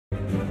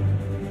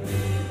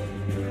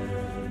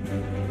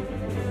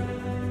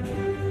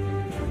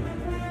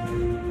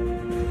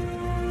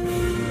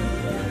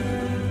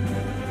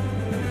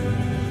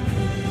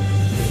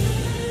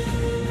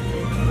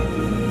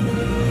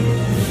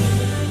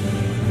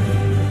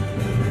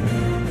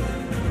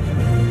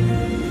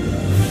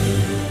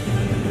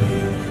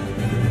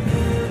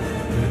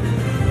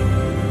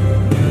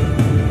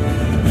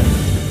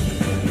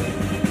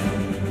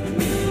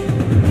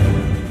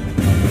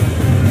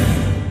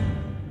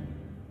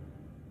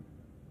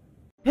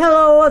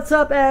Hello, what's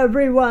up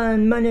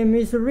everyone? My name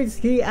is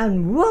Rizky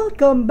and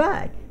welcome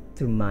back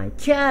to my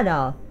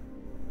channel.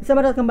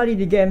 Selamat datang kembali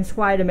di game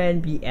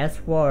Spider-Man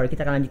PS4.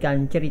 Kita akan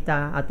lanjutkan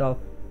cerita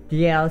atau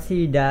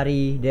DLC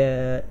dari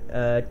The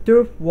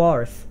Turf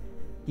Wars.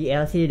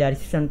 DLC dari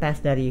season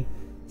pass dari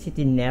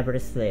City Never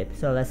Sleep.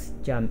 So let's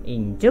jump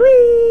into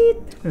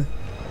it.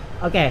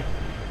 Oke.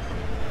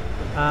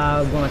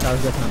 Gue gak tau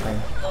gue ngapain.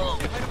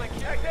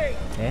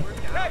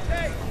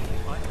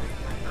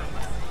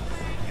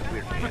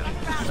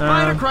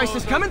 Spider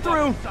crisis coming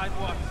through.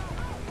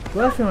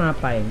 Gue harus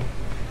ngapain?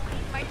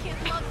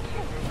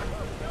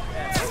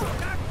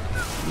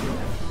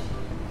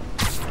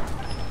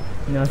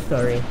 No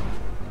story.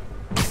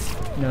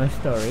 No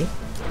story.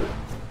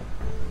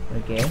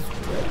 Okay.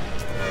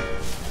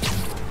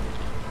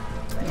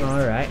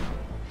 Alright.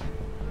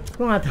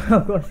 Gue gak tau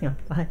gue harus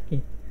ngapain.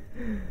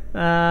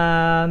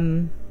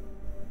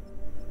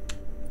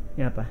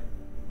 Ini apa?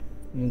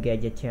 Ini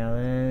gadget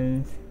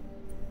challenge.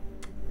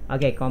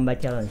 Oke, combat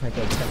challenge.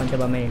 Oke, kita akan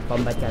coba main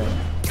combat challenge.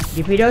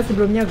 Di video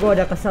sebelumnya gue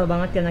udah kesel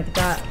banget karena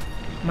kita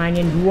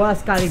mainin dua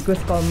sekaligus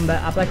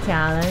combat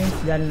challenge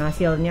dan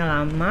hasilnya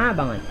lama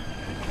banget.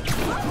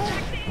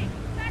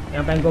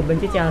 Yang paling gue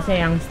benci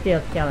challenge-nya yang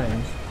stealth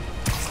challenge.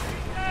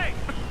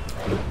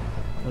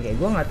 Oke,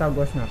 gue nggak tahu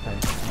gue harus ngapain.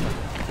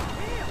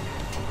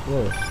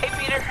 Wow. Hey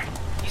Peter,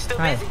 you still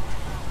Hi. busy?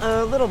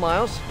 Little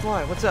Miles.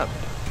 Why? What's up?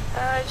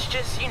 It's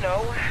just, you know,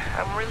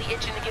 I'm really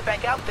itching to get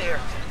back out there.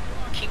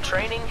 Keep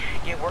training,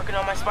 get working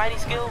on my Spidey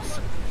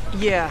skills.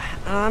 Yeah,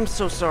 I'm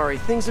so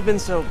sorry. Things have been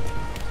so...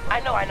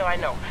 I know.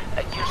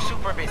 You're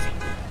super busy.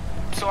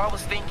 So I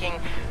was thinking,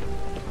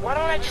 why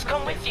don't I just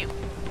come with you?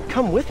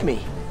 Come with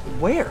me?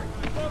 Where?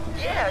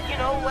 Yeah,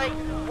 you know, like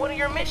one of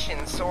your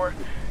missions, or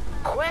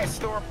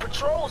quests, or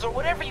patrols, or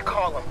whatever you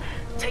call them.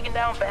 Taking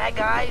down bad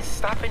guys,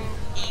 stopping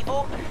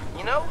evil,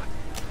 you know?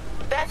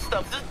 That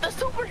stuff, the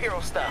superhero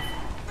stuff.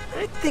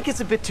 I think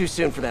it's a bit too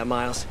soon for that,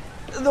 Miles.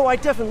 Though I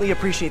definitely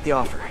appreciate the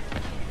offer.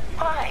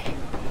 Why?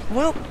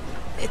 Well,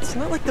 it's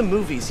not like the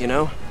movies, you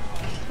know?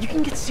 You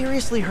can get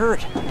seriously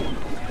hurt.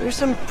 There's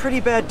some pretty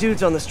bad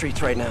dudes on the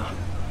streets right now.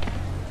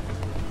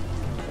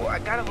 Well, I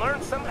gotta learn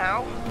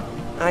somehow.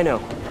 I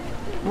know.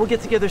 We'll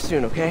get together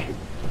soon, okay?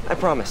 I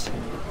promise.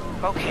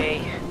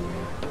 Okay.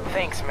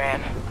 Thanks,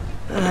 man.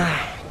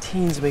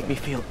 Teens make me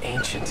feel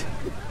ancient.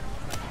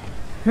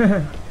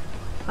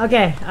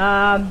 Oke,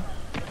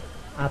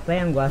 apa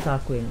yang gua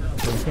lakuin?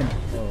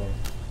 Oh,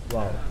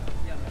 wow,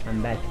 I'm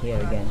back here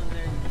again.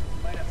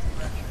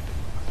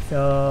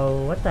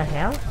 So, what the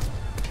hell?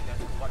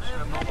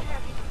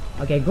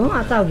 Oke, gua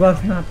nggak tahu gua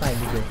harus ngapain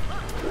gitu.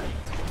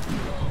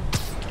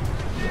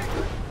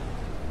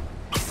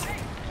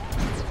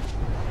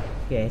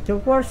 Oke,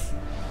 so first,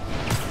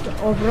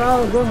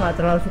 overall gua nggak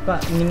terlalu suka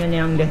dengan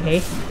yang The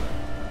Haze.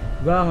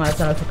 Gua nggak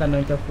terlalu suka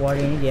main Turf War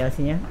ini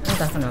DLC-nya,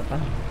 entah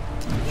kenapa.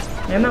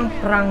 Memang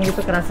perang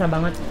gitu kerasa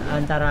banget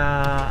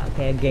antara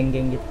kayak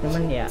geng-geng gitu,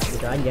 cuman ya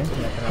gitu aja,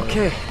 nggak terlalu.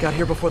 Okay, got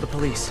here before the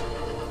police.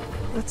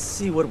 Let's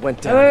see what went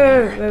down.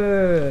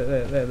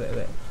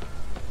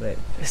 Wait.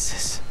 This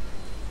is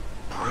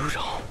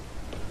brutal.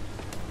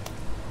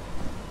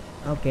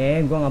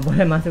 Oke, gua nggak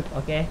boleh masuk.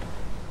 Oke,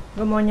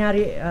 gua mau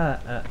nyari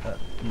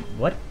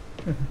what?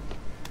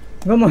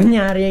 Gua mau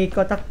nyari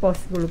kotak pos,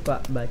 gua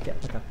lupa baca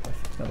kotak pos.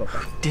 Gak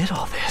apa-apa. Who did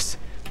all this?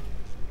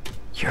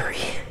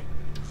 Yuri.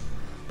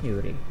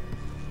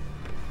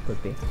 Could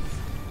be.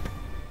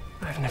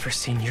 I've never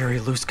seen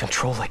Yuri lose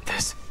control like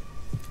this.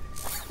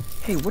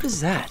 Hey, what is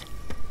that?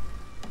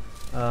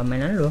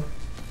 Mainan lu.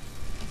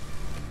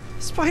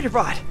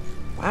 Spider-Bot!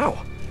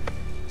 Wow.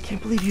 Can't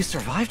believe you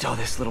survived all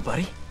this, little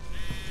buddy.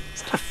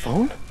 Is that a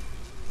phone?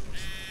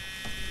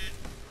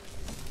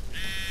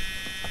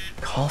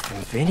 Call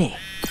from Vinny.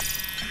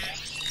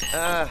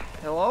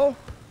 Hello?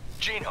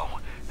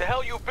 Gino, the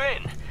hell you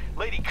been?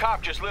 Lady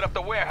Cop just lit up the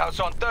warehouse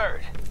on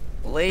 3rd.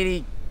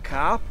 Lady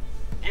Cop?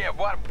 Yeah,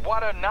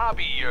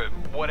 Watanabe or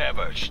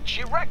whatever.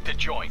 She wrecked the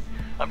joint.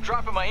 I'm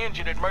dropping my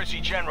engine at Mercy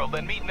General,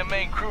 then meeting the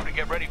main crew to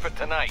get ready for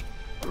tonight.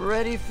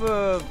 Ready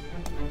for...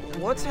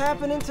 what's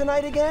happening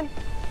tonight again?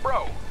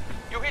 Bro,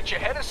 you hit your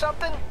head or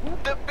something?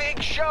 The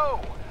big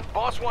show!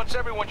 Boss wants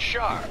everyone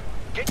sharp.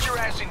 Get your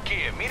ass in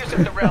gear. Meet us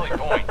at the rally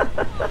point.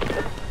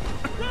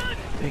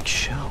 Big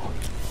show.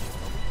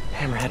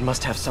 Hammerhead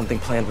must have something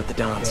planned with the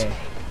Dons. Okay.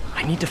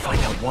 I need to find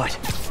out what.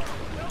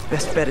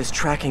 Best bet is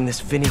tracking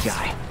this Vinny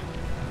guy.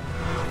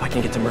 Hope I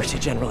can get to Mercy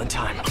General in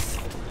time.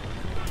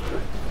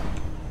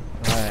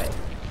 Alright.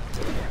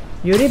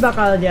 Yuri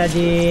bakal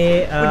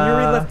jadi When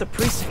Yuri left the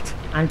precinct,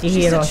 she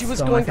anti-hero said she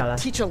was kalau going nggak salah.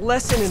 to teach a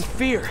lesson in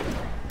fear.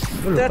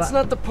 Gua lupa. That's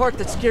not the part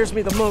that scares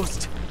me the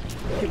most.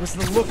 It was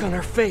the look on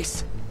her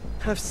face.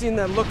 I've seen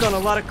that look on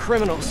a lot of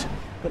criminals,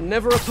 but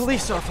never a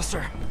police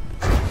officer.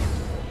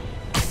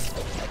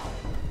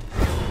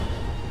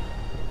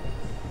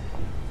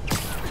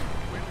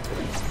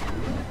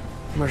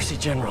 Mercy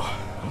General.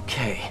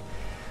 Okay.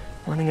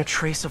 Running a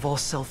trace of all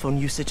cell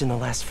phone usage in the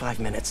last 5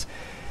 minutes.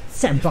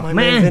 If my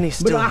man Vinny's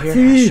still here,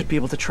 I should be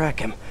able to track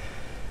him.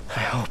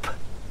 I hope.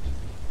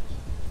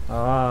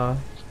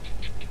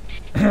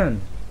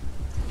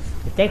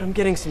 I'm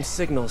getting some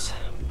signals,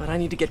 but I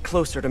need to get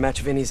closer to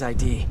match Vinny's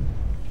ID.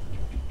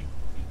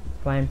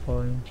 Find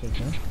phone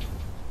signal.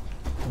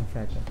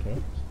 Inside, okay.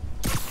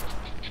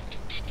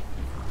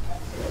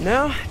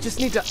 Now, just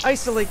need to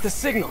isolate the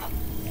signal.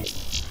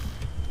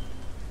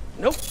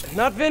 Nope,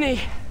 not Vinny.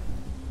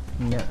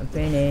 No,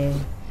 Vinny.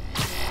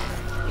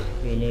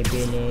 Vinny.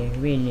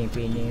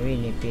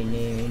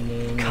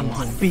 Come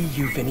on, be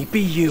you, Vinny, be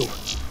you.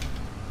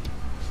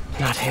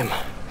 Not him.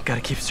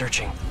 Gotta keep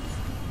searching.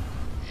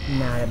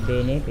 Nah,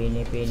 Vinny.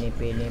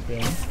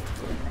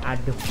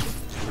 Aduh.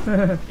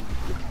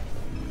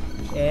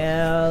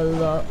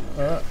 Hello.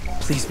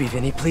 Please be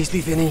Vinny, please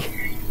be Vinny.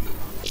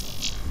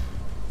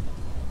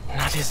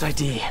 Not his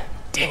ID.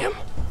 Damn.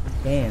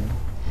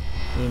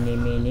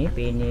 Ini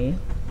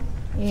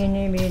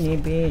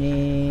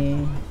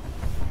Vinny.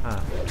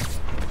 Ah.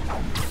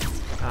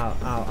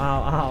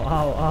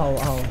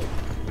 Ow.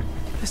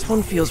 This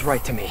one feels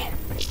right to me.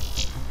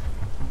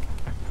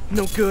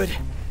 No good.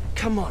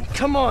 Come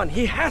on.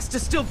 He has to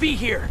still be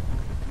here.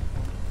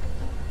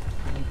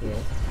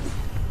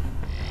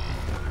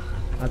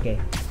 Okay.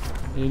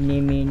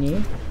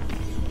 Ini.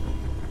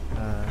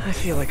 I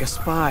feel like a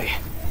spy.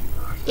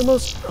 The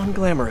most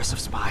unglamorous of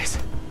spies.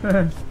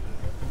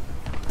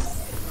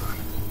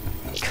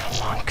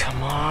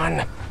 Come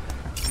on.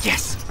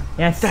 Yes.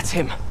 That's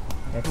him.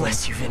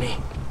 Bless you, Vinny.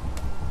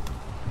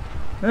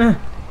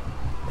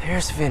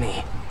 There's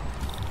Vinny.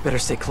 Better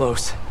stay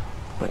close,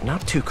 but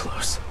not too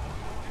close.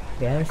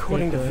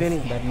 According to Vinny,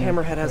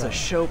 Hammerhead has a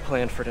show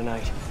planned for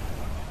tonight.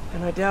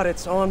 And I doubt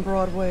it's on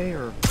Broadway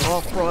or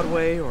off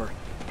Broadway or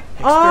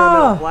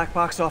experimental black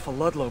box off of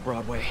Ludlow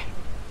Broadway.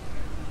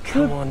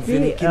 Come on,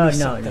 Vinny, give me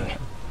something. No.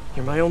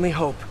 You're my only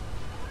hope.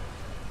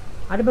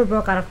 Ada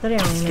beberapa karakter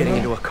yang He's getting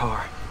into a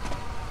car.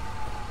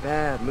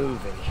 Bad move,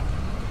 Vinny.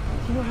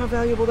 You know how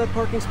valuable that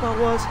parking spot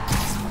was?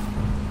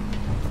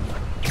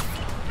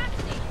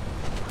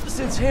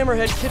 Since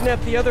Hammerhead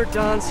kidnapped the other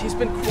Dons, he's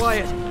been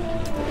quiet.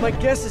 My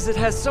guess is it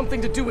has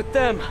something to do with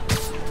them.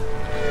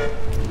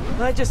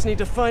 I just need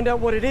to find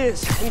out what it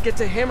is and get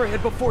to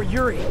Hammerhead before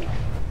Yuri.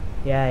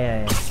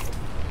 Ya.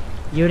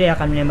 Yuri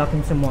akan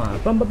menembakkan semua.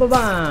 Bam.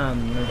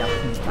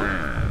 Meledakin.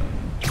 Bam.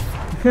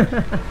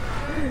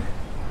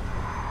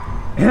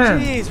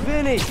 Jeez,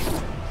 Vinny.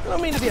 I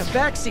don't mean to be a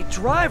backseat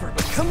driver,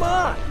 but come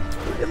on.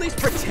 At least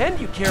pretend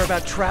you care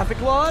about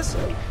traffic laws.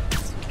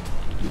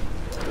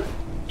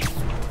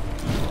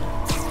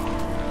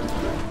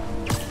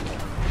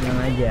 Tenang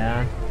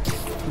aja.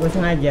 Gue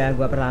sengaja,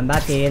 gue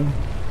perlambatin.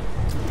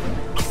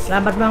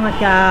 Lambat banget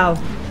kau.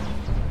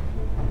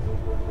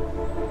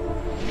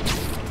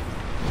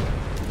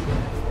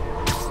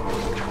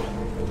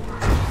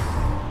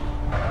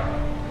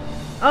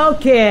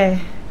 Okay.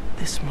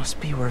 This must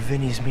be where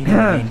Vinny's meeting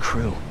the main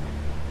crew.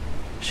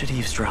 Should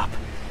eavesdrop.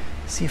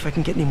 See if I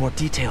can get any more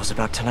details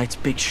about tonight's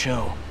big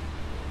show.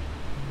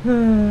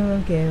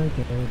 Okay.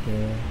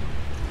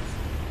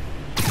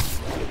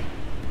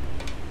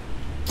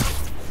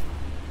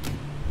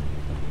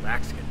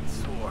 Back's getting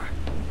sore.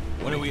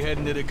 When are we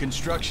heading to the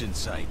construction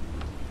site?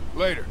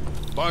 Later.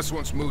 Boss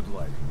wants mood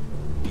lighting.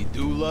 You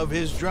do love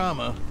his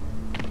drama.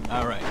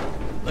 All right.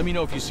 Let me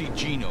know if you see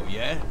Gino,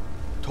 yeah?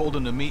 Told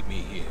him to meet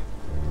me here.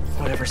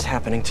 Whatever's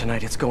happening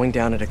tonight, it's going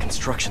down at a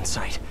construction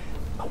site.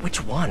 But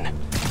which one?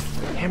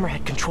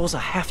 Hammerhead controls a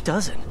half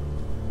dozen.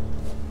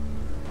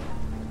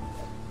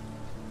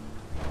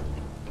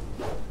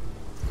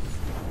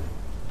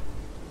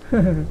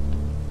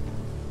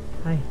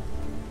 Hai.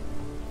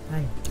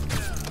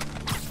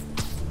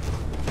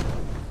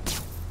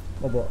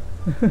 Bobo.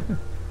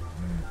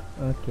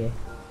 Okay.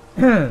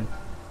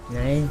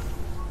 Nice.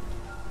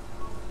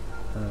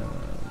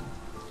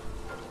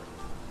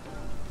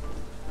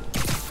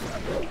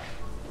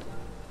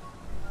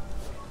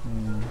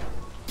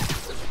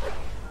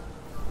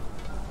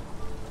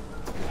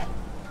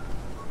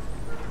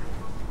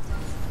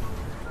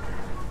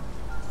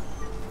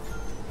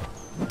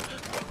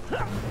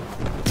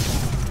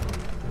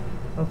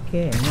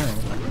 Okay,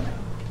 nice.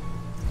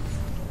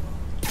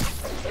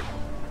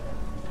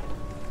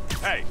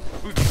 Hey!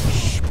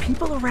 Shh,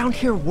 people around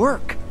here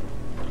work.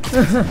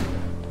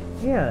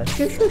 Yeah,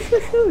 shush.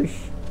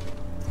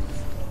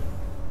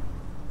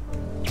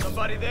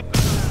 Somebody there?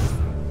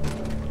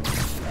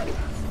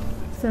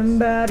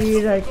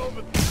 Somebody like...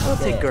 I'll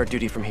take guard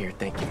duty from here,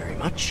 thank you very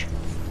much.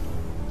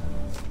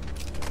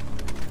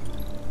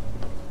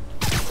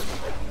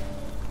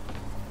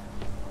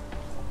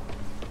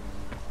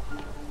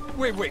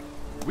 Wait.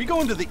 We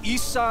going to the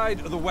east side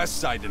or the west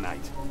side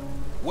tonight?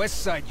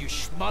 West side, you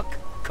schmuck.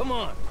 Come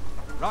on.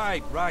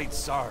 Right,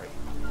 sorry.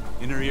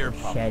 Inner ear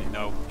pump, Shit. you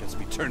know, gets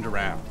me turned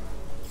around.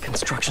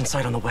 Construction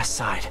site on the west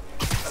side.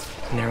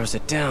 Narrows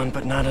it down,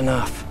 but not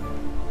enough.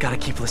 Gotta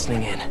keep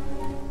listening in.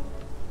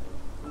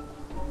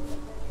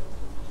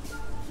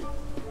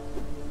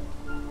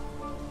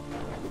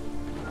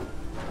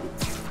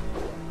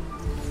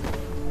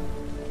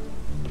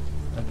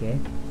 Okay.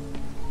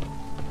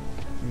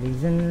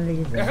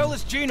 Listen. The hell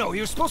is Gino? He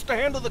was supposed to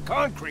handle the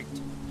concrete.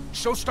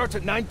 Show starts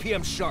at 9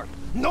 p.m. sharp.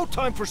 No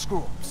time for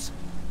screw-ups.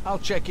 I'll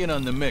check in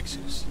on the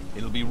mixes.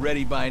 It'll be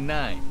ready by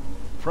 9.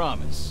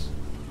 Promise.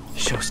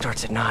 Show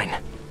starts at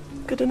 9.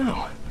 Good to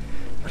know.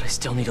 But I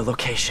still need a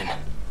location.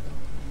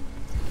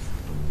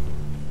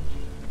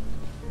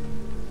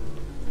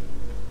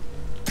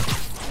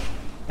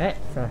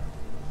 Sorry.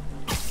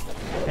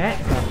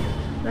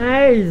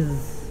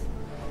 Nice.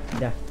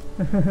 Yeah.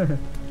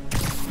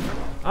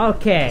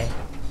 Okay.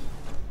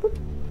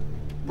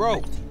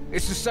 Bro,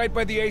 it's the site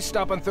by the A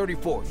stop on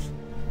 34th.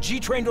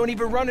 G-Train don't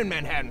even run in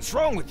Manhattan. What's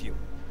wrong with you?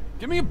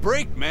 Give me a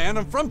break, man.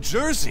 I'm from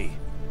Jersey.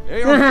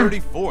 A on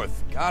 34th.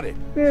 Got it.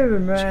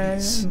 Man,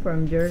 I'm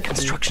from Jersey.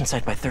 Construction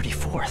site by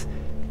 34th.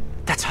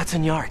 That's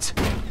Hudson Yards.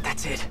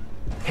 That's it.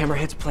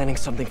 Hammerhead's planning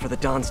something for the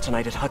Dons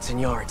tonight at Hudson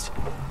Yards.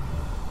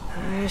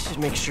 I should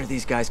make sure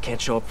these guys can't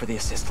show up for the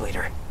assist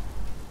later.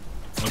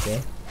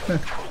 Okay.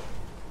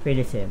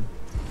 Pretty him.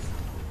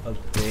 Oh,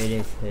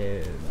 pretty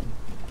him.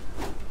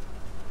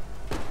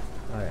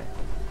 Alright.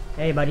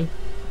 Hey, buddy.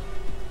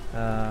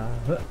 Oh,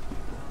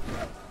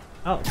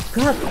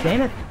 god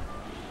damn it.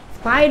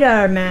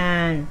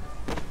 Spider-Man!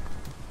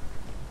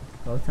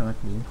 Kau sangat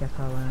lincah,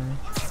 kawan.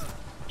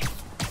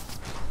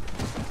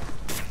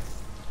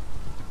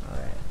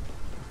 Alright.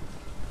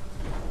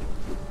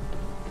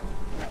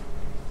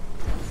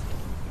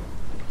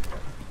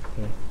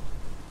 Okay.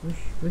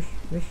 Wish, wish,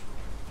 wish.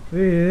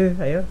 Ayo,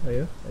 ayo,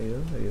 ayo, ayo,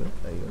 ayo,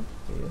 ayo,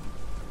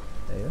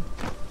 ayo.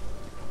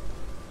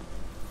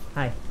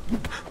 Hai.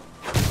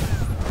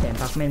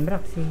 Tempakmen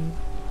beraksi.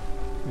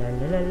 La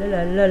la la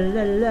la la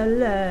la la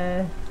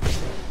la.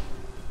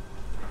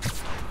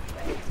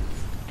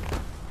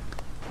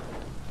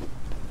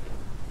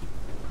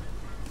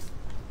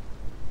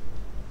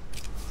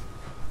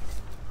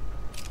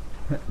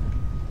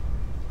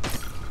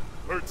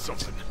 Heard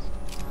something.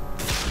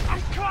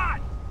 I'm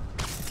caught!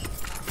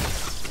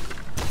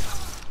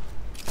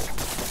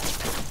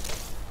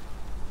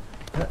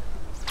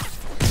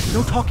 No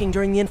talking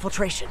during the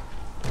infiltration.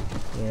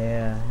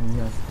 Yeah,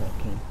 no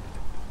talking.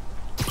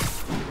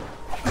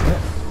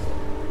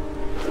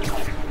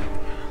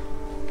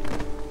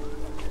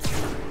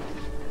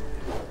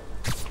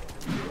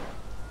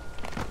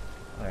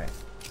 Alright,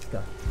 let's go.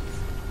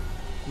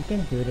 You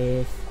can do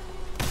this.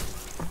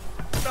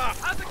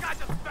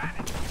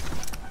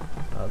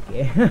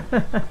 Okay.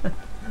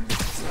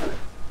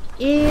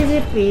 Easy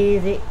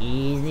peasy,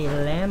 easy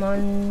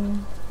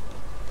lemon.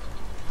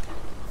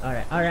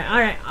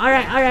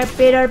 Alright,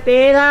 Peter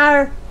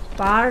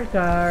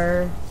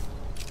Parker.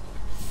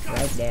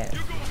 Right there.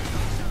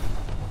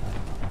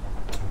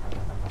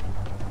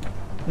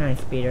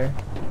 Nice, Peter.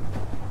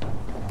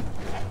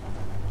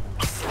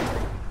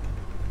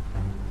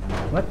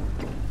 What?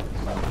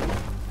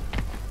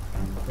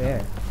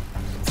 Where?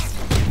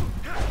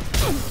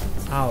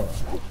 Ow.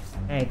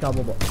 Hey, kau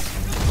bobo.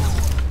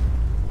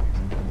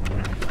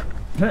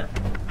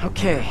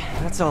 Okay,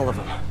 that's all of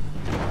them.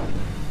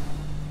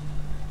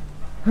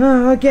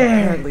 Okay.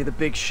 Apparently the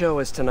big show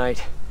is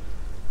tonight.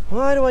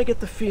 Why do I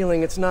get the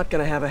feeling it's not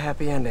gonna have a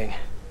happy ending?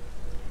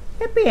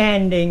 Happy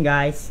ending,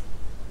 guys.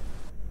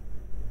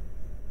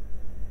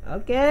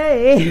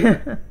 Okay.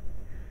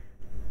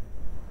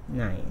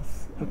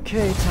 Nice.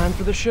 Okay, time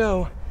for the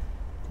show.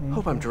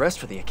 Hope I'm dressed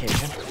for the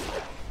occasion.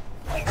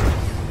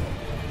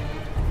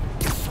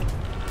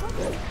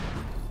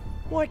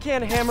 Why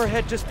can't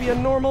Hammerhead just be a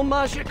normal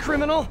mafia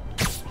criminal?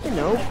 You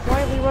know,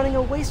 quietly running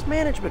a waste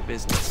management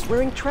business,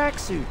 wearing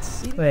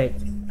tracksuits. Wait.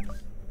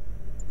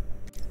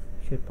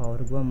 Shoot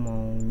power gua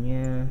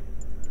maunya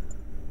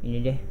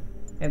ini deh.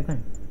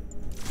 Bukan.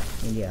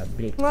 Ini dia,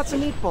 Blitz. Lots of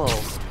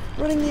meatballs,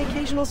 running the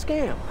occasional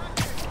scam.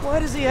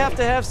 Why does he have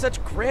to have such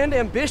grand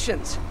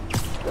ambitions?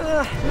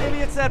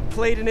 Maybe it's that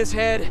plate in his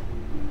head.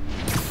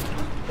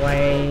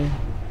 Wait.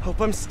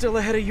 Hope I'm still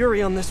ahead of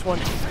Yuri on this one.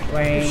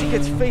 Wait. If she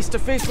gets face to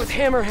face with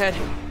Hammerhead,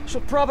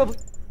 she'll probably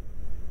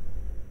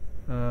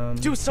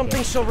do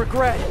something she'll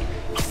regret.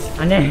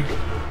 Aneh.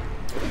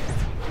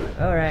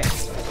 Alright.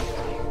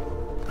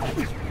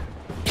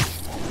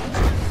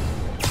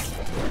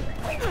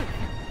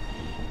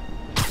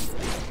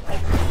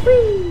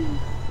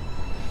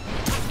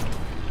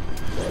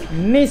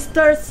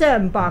 Mr.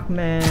 Sempak,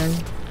 man.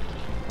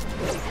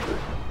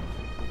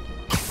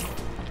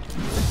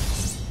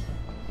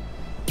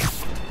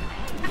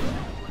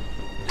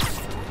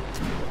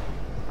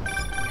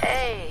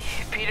 Hey,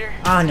 Peter.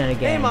 Ah, not Hey,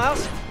 again.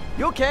 Miles.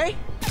 You okay?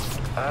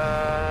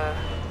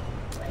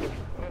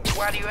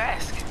 Why do you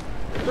ask?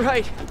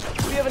 Right.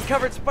 We haven't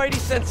covered Spidey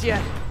sense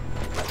yet.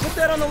 Put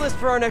that on the list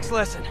for our next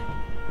lesson.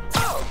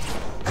 Oh,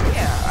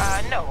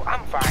 yeah, no,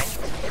 I'm fine.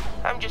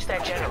 I'm just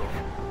that general.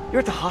 You're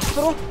at the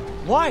hospital?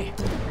 Why?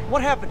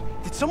 What happened?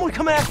 Did someone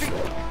come after you?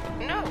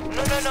 No,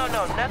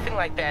 nothing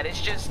like that. It's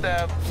just,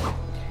 I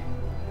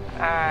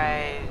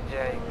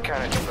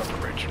kind of jumped off a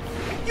bridge.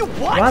 You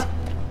what?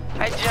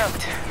 I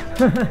jumped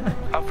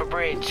off a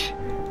bridge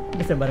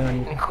Bisa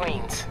barengan in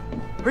Queens.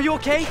 Are you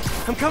okay?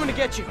 I'm coming to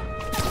get you.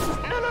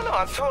 No,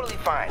 I'm totally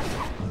fine.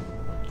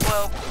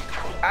 Well,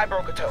 I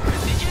broke a toe.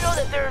 Did you know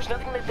that there's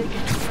nothing that they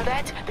can do for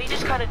that? They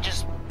just kind of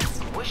just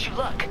wish you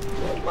luck.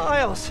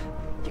 Miles,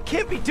 You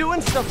can't be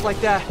doing stuff like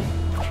that.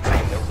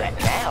 I know that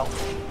now.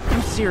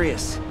 I'm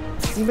serious.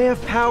 You may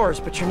have powers,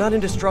 but you're not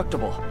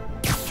indestructible.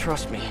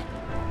 Trust me.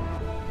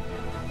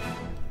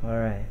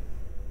 Alright.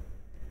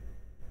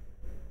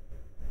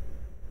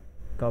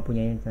 Kau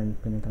punya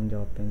tanggung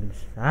jawab yang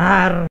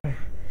besar.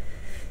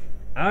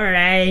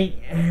 Alright.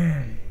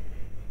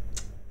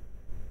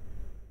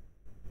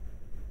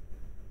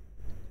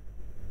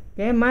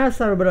 Kayaknya Miles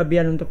selalu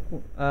berlebihan untuk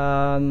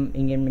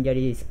ingin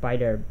menjadi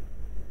Spider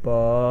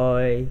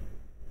Boy.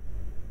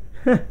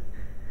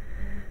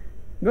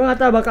 Gue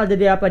gak tahu bakal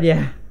jadi apa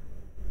dia.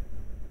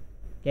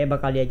 Kayak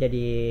bakal dia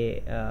jadi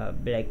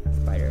Black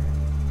Spider.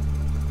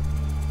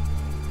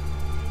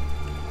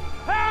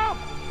 Help!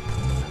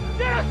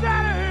 Get us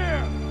out of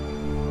here!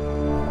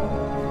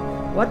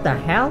 What the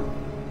hell?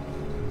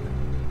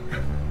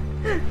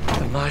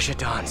 The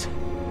Majidons.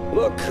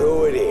 Look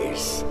who it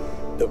is.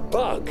 The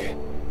bug.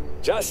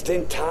 Just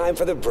in time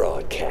for the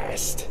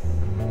broadcast.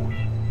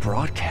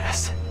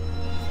 Broadcast?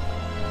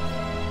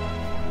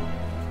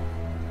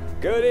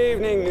 Good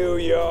evening, New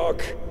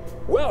York.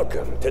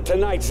 Welcome to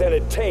tonight's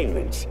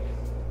entertainment.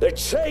 The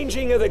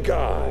changing of the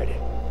guard.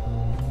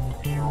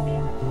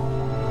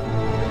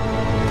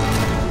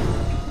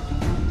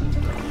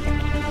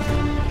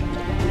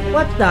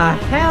 What the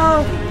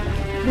hell?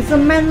 This a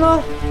man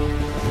law?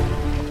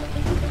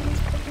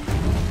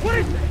 What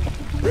is that?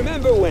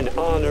 Remember when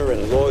honor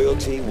and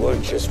loyalty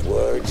weren't just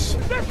words?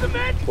 That's the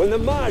man? When the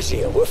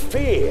Maggia were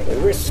feared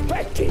and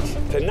respected?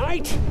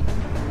 Tonight,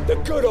 the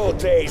good old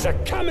days are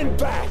coming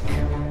back.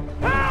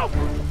 Help!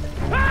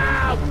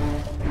 Help!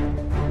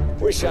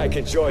 Wish I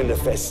could join the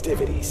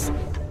festivities.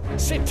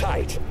 Sit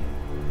tight.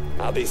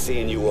 I'll be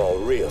seeing you all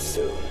real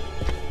soon.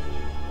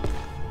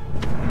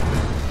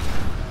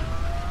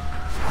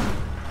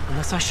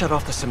 Unless I shut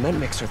off the cement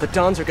mixer, the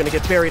Dons are gonna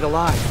get buried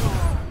alive.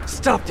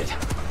 Stopped it.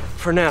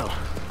 For now.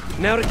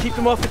 Now to keep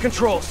them off the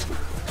controls.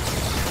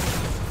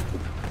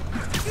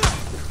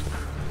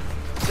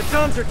 The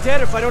Dons are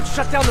dead if I don't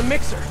shut down the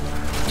mixer.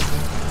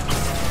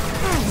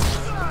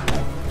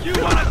 You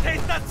wanna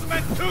taste that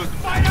cement too,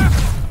 Spider?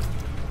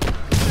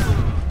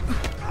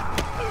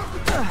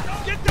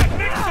 Get that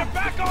mixer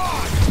back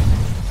on!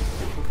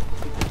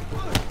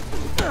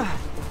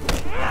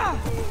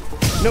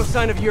 No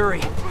sign of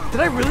Yuri. Did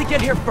I really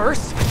get here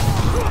first?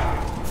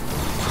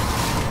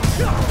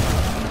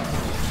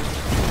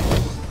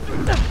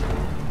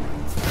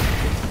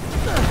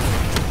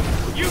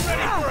 You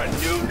ready for a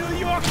New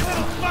York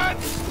little fun?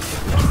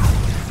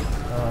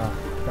 Oh,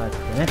 god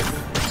damn it.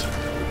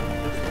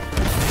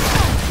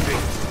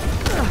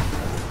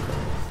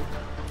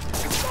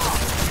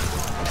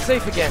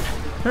 Safe again.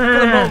 For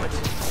the moment.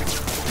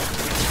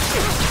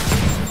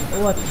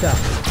 What the?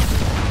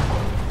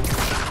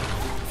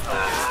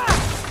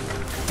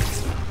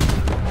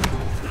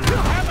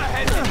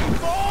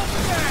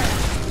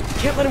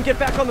 Can't let him get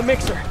back on the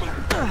mixer.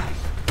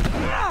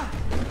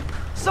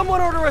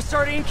 Someone order a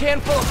sardine can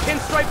full of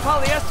pinstripe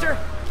polyester.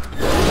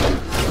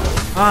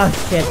 Ah,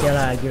 shit, dia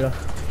lagi loh.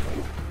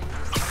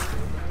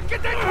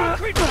 Get that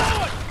concrete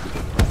forward!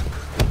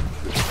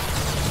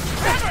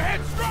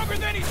 Hammerhead's stronger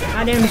than he said!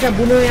 Ada yang bisa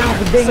bunuh yang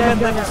gede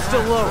Cement nggak? level's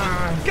still low.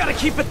 Gotta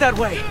keep it that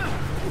way.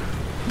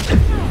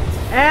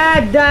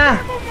 Dah,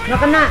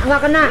 nggak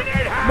kena.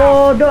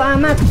 Bodoh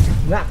amat,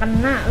 nggak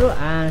kena lu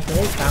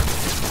asli kak.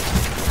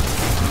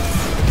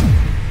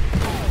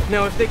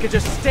 Now if they could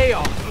just stay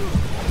off.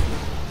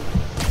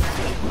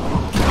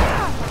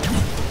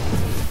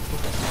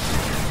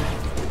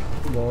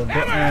 Bodoh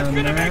amat.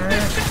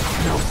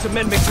 No,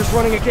 cement mixer's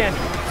running again.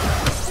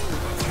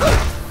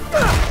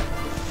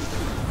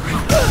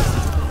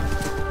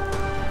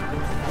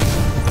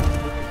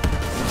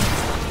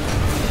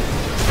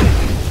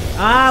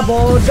 Ah,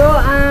 bodoh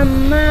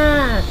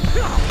amat.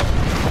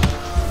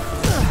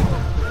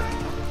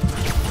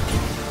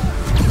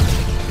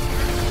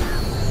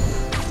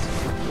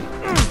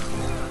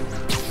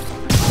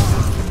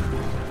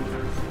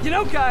 You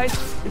know, guys,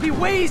 it'd be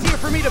way easier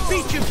for me to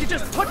beat you if you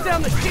just put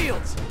down the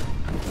shields.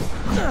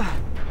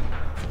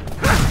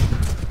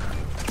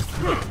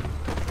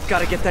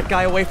 Gotta get that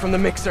guy away from the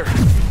mixer.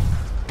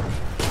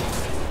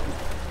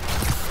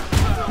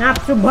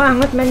 Nafsu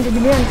banget main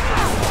beginian.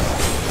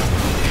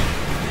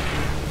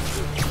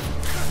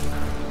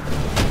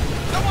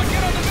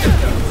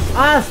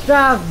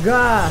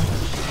 Astaga.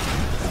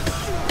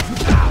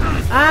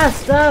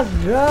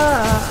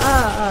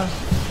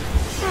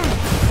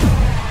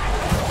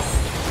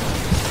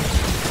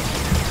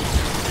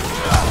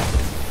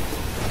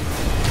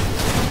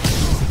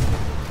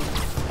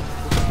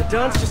 The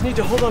Dons just need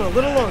to hold on a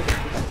little longer.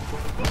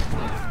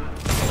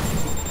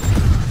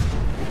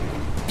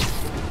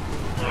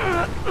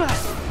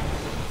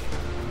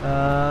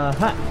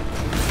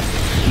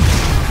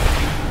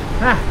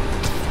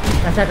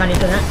 Rasakan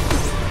itu, nak.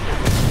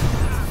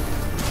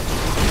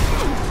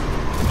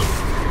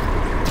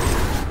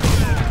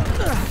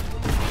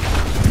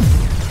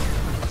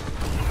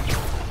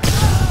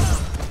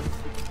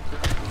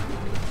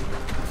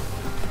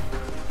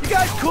 You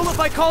guys cool if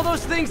I call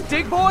those things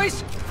dig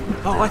boys?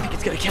 Oh, I think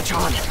it's gonna catch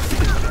on.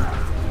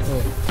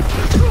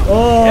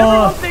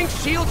 Everyone thinks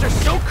shields are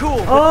so cool,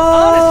 but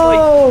honestly,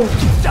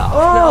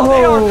 no,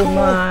 they are cool.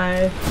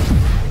 My.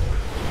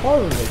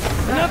 Holy.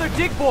 Another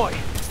dig boy.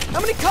 How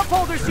many cup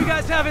holders do you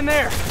guys have in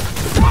there?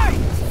 Hey,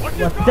 what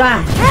the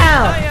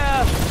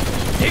hell?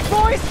 Dig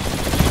boys?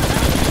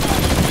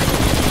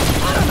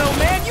 I don't know,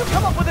 man. You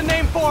come up with a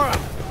name for them.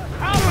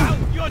 How about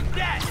you're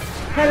dead?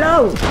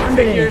 Hello,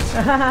 Figures.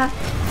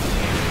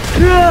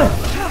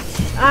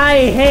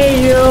 I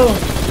hate you.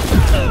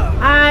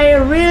 I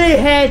really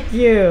hate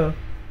you.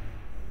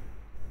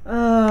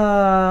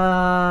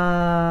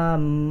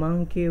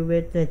 Monkey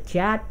with the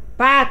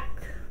jetpack.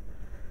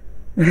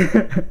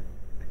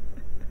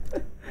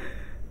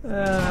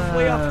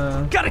 Way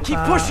up. Gotta keep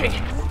pushing.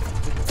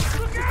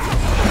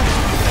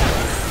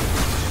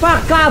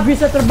 Apakah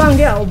bisa terbang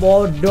dia? Oh,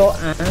 bodoh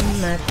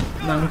amat.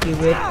 Monkey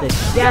with the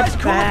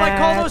jetpack. Cool if I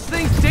call those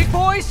things dig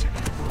boys?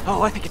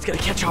 Oh, I think it's gonna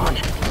catch on.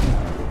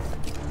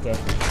 Okay.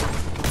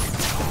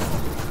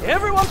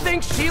 Everyone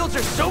thinks shields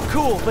are so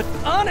cool, but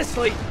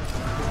honestly,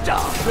 no,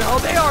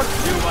 they are.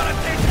 You wanna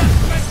take that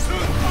sweat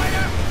suit,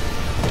 fighter?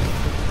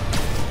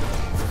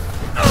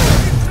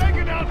 He's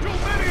taking out too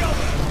many of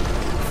them.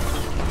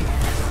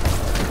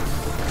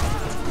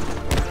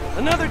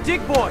 Another dig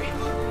boy.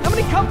 How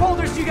many cup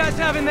holders do you guys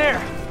have in there?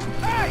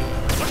 Hey,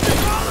 what's your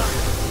problem?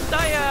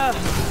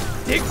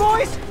 Dig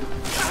boys?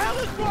 What the hell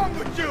is wrong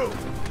with you?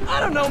 I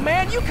don't know,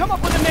 man. You come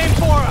up with a name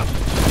for them.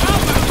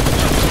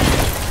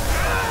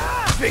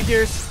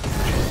 Figures.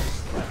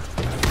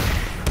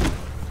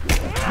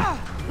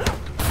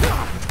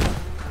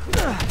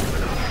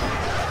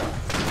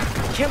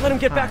 Can't let him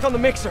get back on the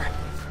mixer.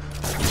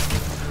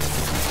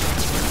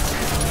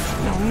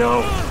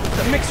 No.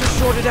 The mixer's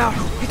shorted out.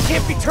 It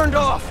can't be turned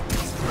off.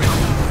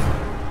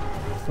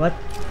 What?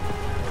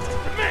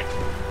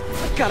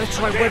 I've gotta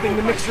try webbing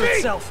the mixer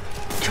itself.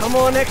 Come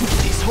on, X.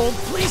 Please hold.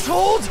 Please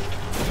hold.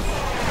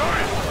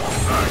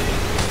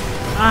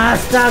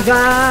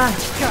 Astaga!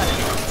 Got it.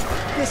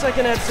 Guess I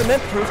can add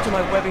cement proof to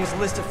my webbing's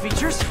list of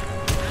features.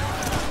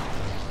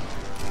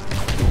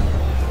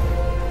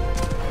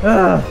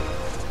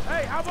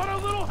 Hey, how about a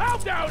little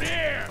help down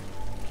here?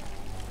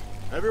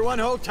 Everyone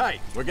hold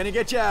tight. We're gonna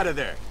get you out of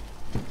there.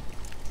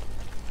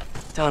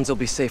 Don's will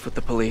be safe with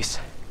the police.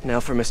 Now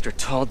for Mr.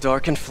 Tall,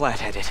 Dark, and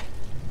Flat-Headed.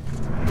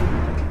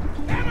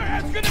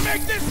 Hammerhead's gonna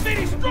make this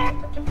city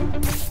strong!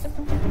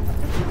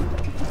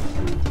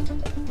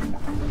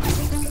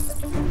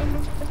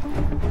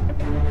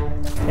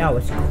 That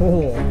was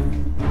cool.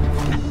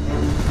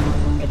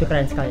 Itu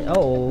keren sekali.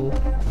 Oh.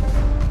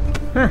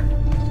 Hah.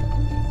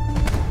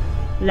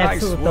 Lex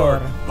Nice Luthor.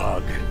 work,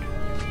 Bug.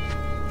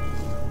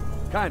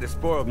 Kinda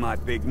spoiled my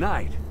big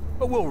night,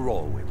 but we'll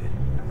roll with it.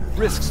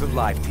 Risks of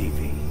live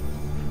TV.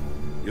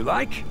 You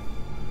like?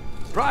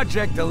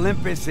 Project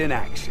Olympus in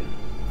action.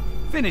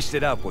 Finished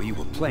it up while you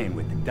were playing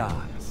with the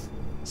Dons.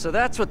 So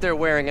that's what they're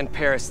wearing in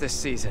Paris this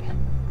season.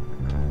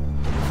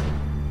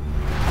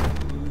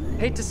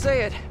 Hate to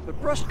say it, but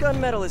brushed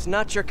gunmetal is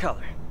not your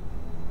color.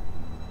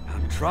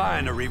 I'm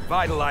trying to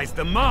revitalize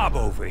the mob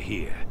over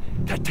here.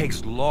 That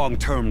takes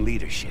long-term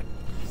leadership.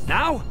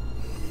 Now,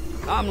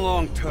 I'm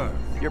long-term.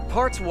 Your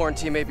parts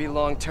warranty may be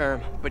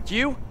long-term, but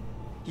you're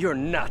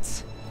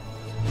nuts.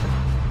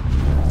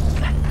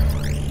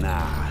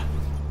 Nah.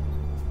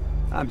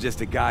 I'm just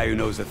a guy who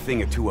knows a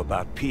thing or two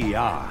about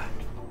PR.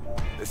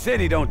 The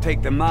city don't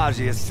take the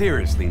Mafia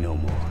seriously no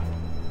more.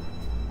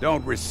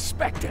 Don't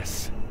respect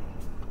us.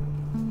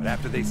 But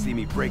after they see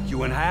me break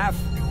you in half,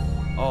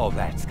 all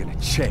that's gonna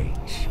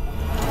change.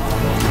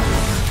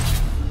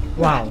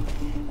 Wow.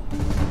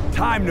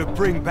 Time to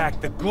bring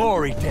back the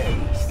glory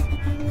days.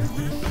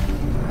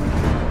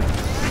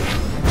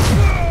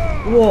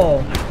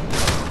 Whoa.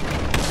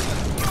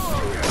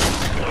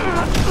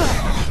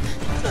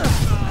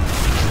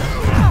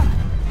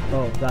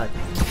 Oh god.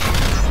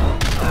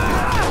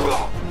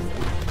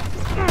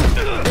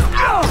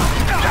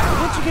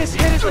 Punching his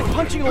head is like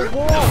punching a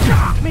wall,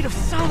 made of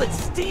solid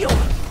steel.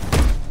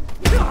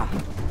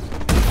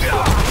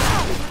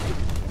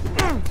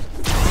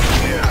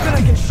 Then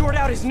I can short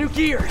out his new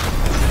gear.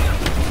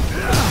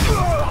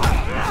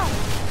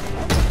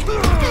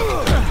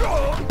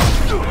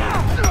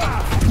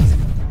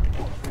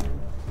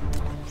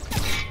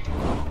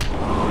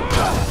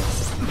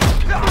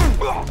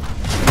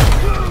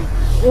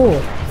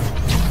 Oh.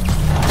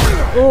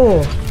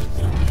 Oh.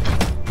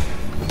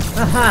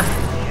 Haha.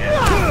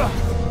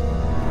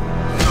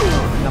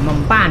 Gak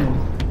mempan.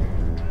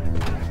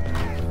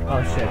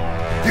 Oh shit.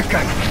 You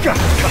got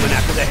guts coming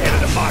after the head of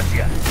the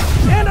Mafia.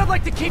 And I'd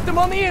like to keep them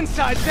on the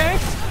inside,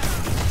 thanks.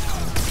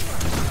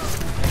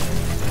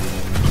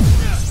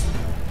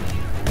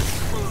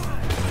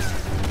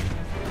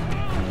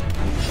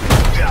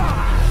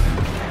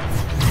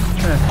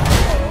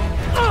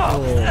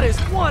 Oh, that is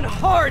one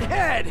hard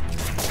head.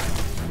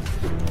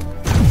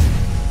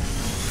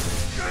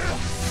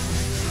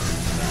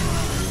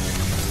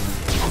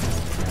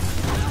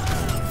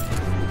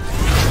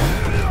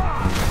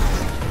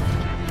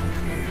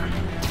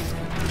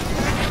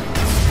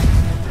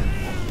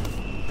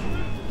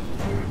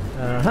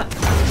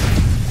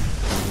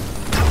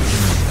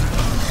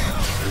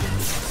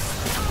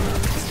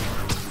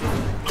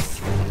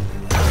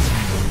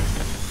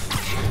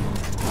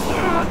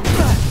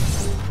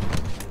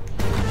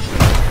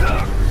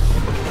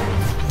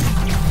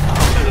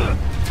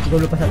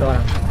 lupa satu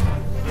orang.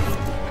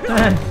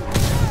 Hai.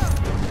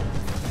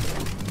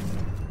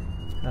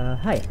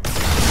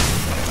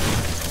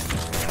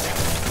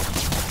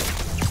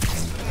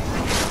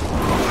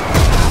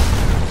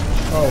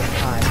 Oh,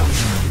 hi.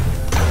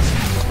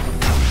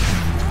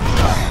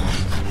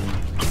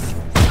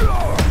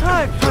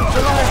 I've punched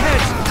a lot of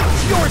heads.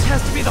 Yours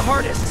has to be the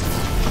hardest.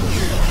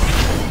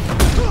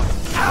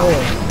 Ow! Oh.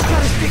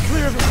 Gotta stay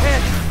clear of his head.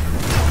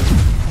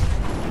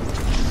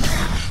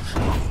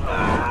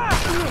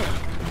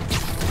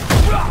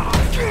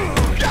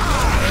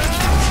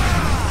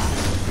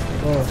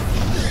 Oh.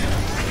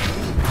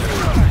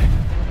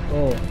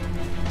 Oh.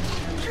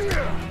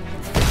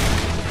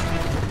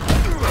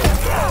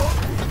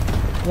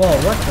 Whoa,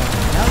 what the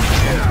hell?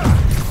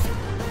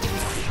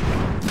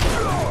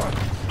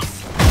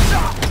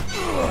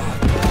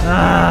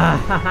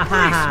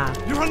 Ah,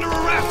 You're under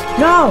arrest!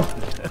 no!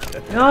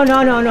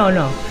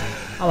 No.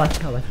 Awas,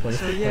 police.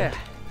 So yeah,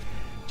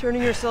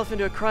 turning yourself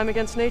into a crime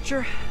against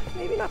nature,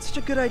 maybe not such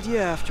a good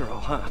idea after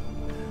all, huh?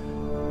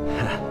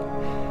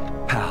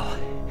 Pal,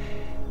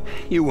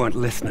 you weren't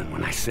listening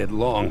when I said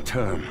long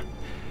term.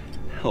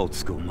 Old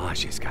school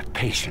Maji's got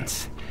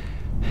patience.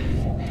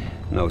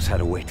 Knows how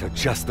to wait till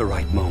just the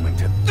right moment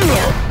to...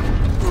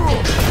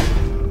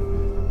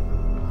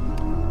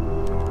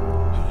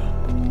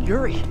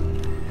 Yuri!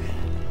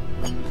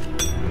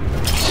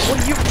 What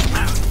are you...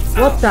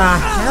 What the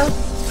hell?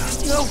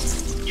 No!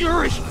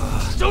 Yuri!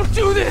 Don't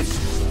do this!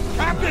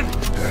 Captain,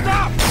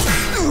 stop!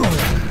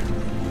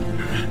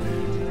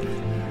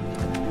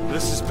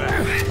 This is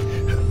bad.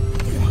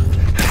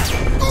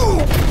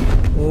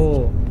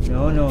 Oh,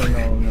 no.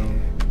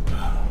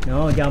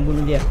 No, jangan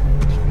bunuh dia.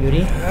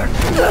 Yuri?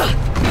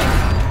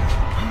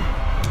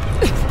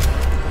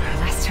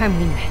 Last time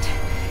we met,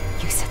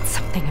 you said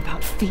something about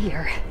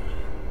fear.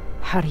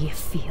 How do you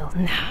feel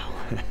now?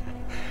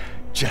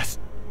 Just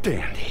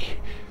dandy.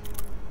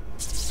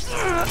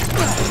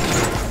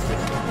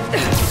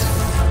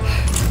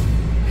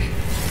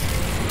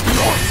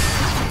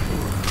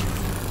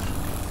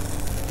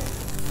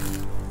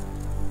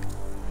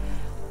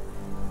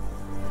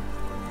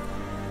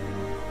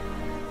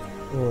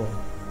 Oh.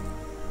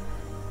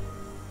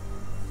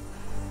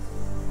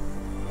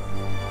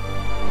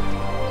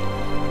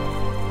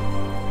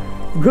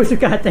 Gue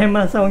suka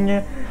tema songnya,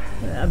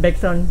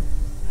 backsound.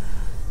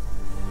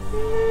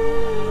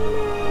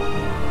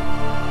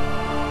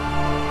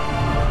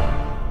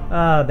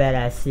 Oh,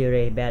 badass,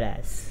 Yuri,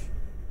 badass.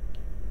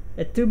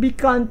 To be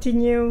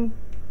continued.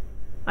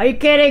 Are you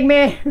kidding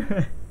me?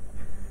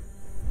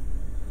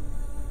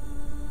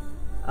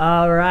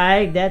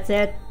 Alright, that's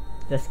it.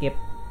 Just skip.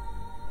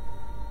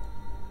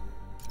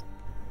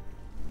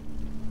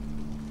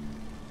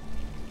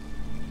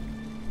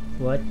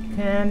 What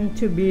can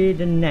to be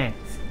the next?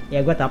 Ya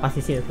gue tau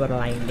pasti silver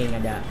lining,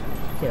 ada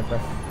silver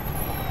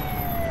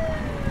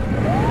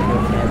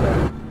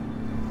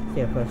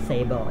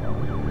sable.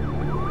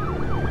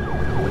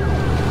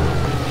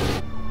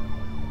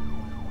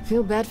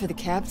 Feel bad for the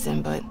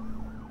captain, but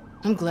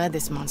I'm glad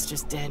this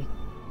monster's dead.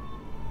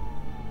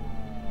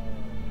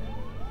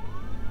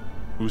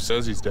 Who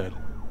says he's dead?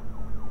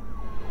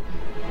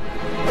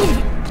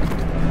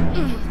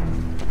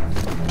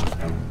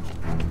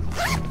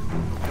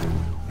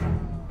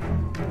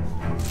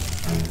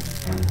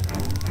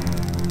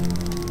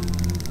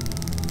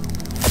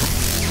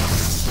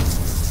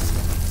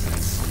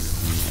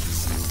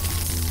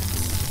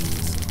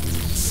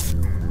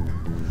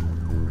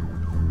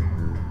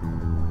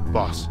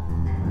 Boss.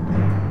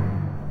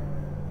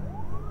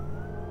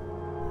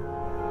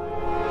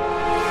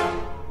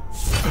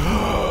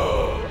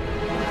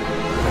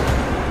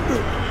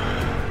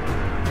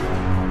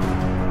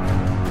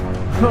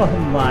 Oh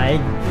my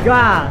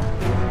god.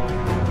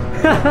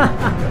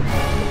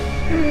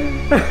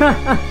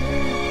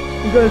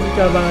 Gue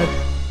suka banget.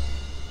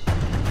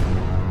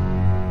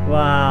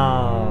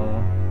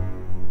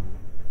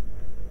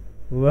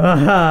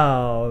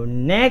 Wow,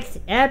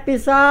 next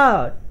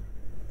episode.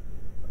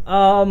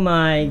 Oh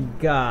my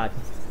god.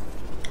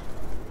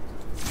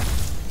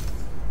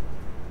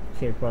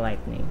 Silver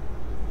lightning.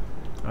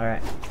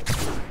 Alright.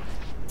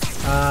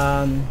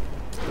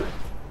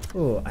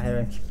 Oh,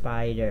 iron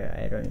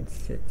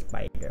suit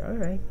spider.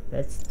 Alright,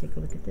 let's take a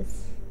look at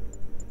this.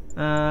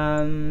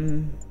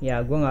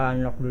 Ya, gue nggak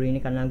unlock dulu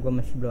ini karena gue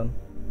masih belum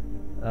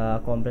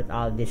complete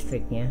all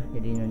districtnya.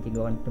 Jadi nanti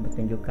gue akan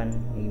tunjukkan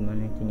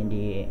gimana itunya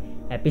di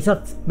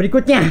episode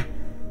berikutnya.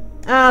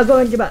 Gue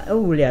akan coba.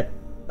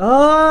 Lihat.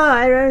 Oh,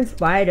 iron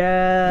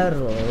spider.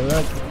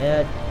 Look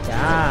at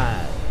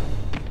that.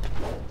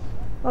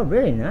 Oh,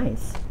 really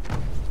nice.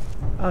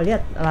 Oh,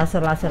 lihat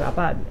laser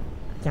apa?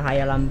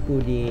 Cahaya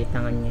lampu di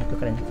tangannya itu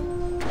keren.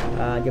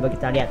 Coba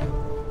kita lihat.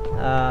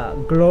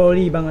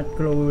 Glowy banget,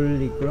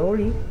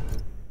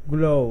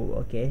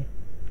 glow. Okay.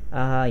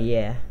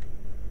 Yeah.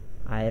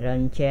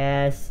 Iron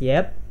chest.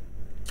 Yep.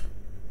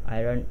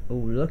 Iron. Oh,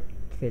 look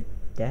at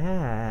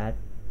that.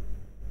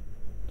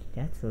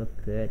 That's look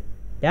good.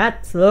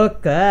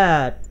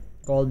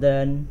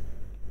 Golden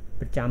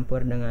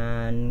bercampur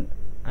dengan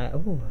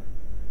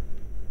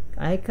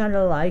I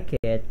kinda like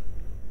it.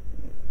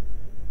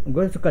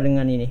 Gue suka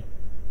dengan ini.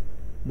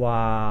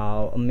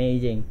 Wow,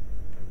 amazing.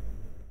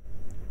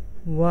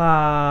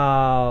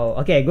 Wow.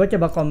 Oke, gue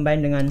coba combine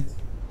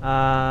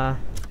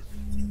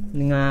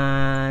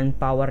dengan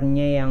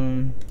powernya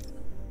yang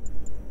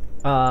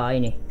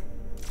ini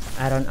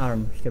Iron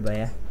Arm.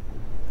 Coba ya.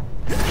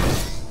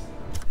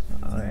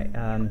 Alright,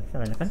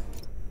 saran kan?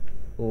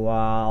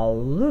 Wow,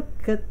 look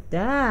at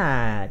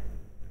that.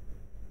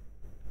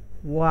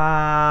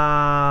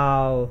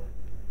 Wow.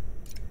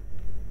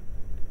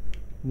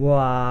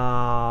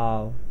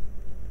 Wow.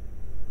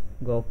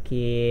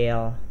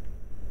 Gokil.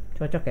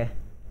 Cocok ya?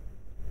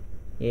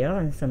 Iya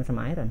kan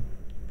sama-sama iron.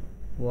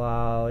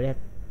 Wow, lihat.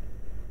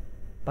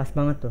 Pas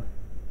banget tuh.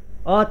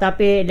 Oh,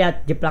 tapi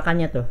lihat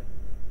jeplakannya tuh.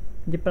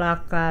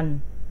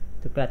 Jeplakan.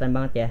 Tuh kelihatan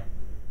banget ya.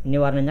 Ini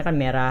warnanya kan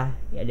merah.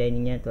 Ya ada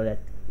ininya tuh, lihat.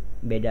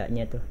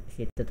 Bedanya tuh.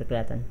 Situ tuh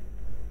kelihatan.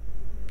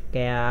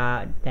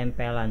 Kayak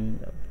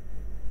tempelan tuh.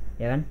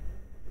 Ya kan?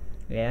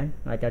 Ya,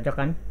 nggak cocok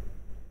kan?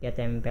 Kayak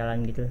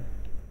tempelan gitu.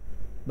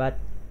 But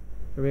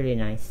really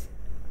nice.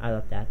 I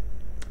love that.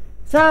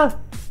 So,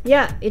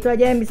 ya itu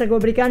aja yang bisa gue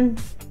berikan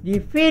di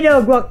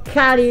video gue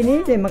kali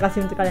ini. Terima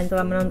kasih untuk kalian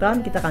telah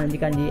menonton. Kita akan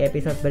lanjutkan di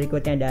episode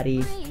berikutnya dari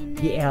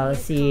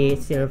DLC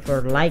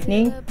Silver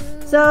Lightning.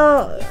 So,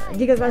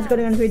 jika kalian suka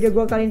dengan video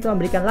gue kali ini,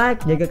 tolong berikan like.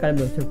 Jika kalian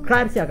belum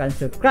subscribe, silahkan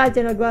subscribe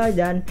channel gue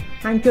dan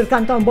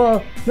hancurkan tombol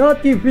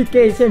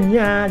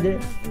notification-nya.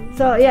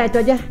 So, ya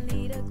itu aja.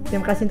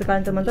 Terima kasih untuk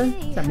kalian teman-teman.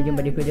 Sampai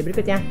jumpa di video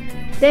berikutnya.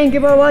 Thank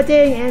you for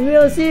watching and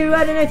we'll see you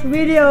at the next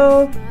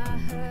video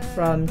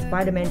from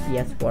Spider-Man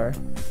PS4.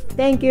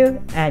 Thank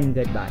you and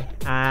goodbye.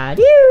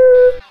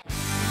 Adieu.